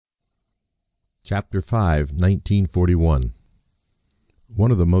Chapter 5, 1941.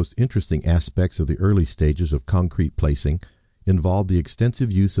 One of the most interesting aspects of the early stages of concrete placing involved the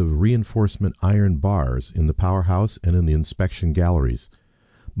extensive use of reinforcement iron bars in the powerhouse and in the inspection galleries.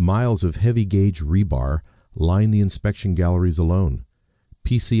 Miles of heavy-gauge rebar lined the inspection galleries alone.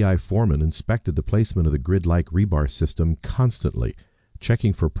 PCI foremen inspected the placement of the grid-like rebar system constantly,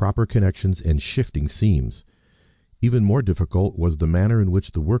 checking for proper connections and shifting seams. Even more difficult was the manner in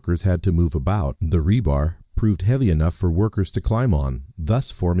which the workers had to move about. The rebar proved heavy enough for workers to climb on, thus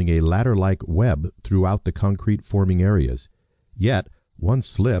forming a ladder-like web throughout the concrete forming areas. Yet, one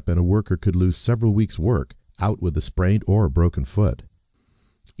slip and a worker could lose several weeks' work, out with a sprained or broken foot.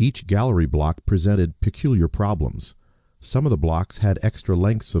 Each gallery block presented peculiar problems. Some of the blocks had extra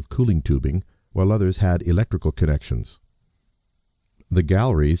lengths of cooling tubing, while others had electrical connections. The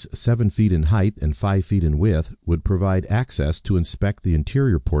galleries, 7 feet in height and 5 feet in width, would provide access to inspect the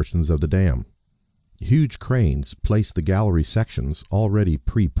interior portions of the dam. Huge cranes placed the gallery sections, already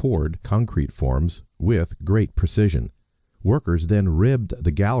pre-poured concrete forms, with great precision. Workers then ribbed the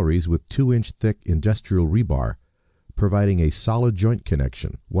galleries with 2-inch thick industrial rebar, providing a solid joint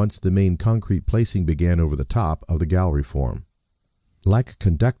connection once the main concrete placing began over the top of the gallery form. Like a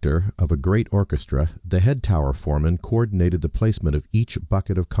conductor of a great orchestra, the head tower foreman coordinated the placement of each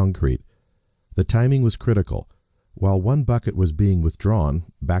bucket of concrete. The timing was critical. While one bucket was being withdrawn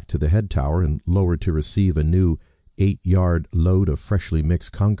back to the head tower and lowered to receive a new 8-yard load of freshly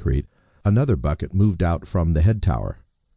mixed concrete, another bucket moved out from the head tower.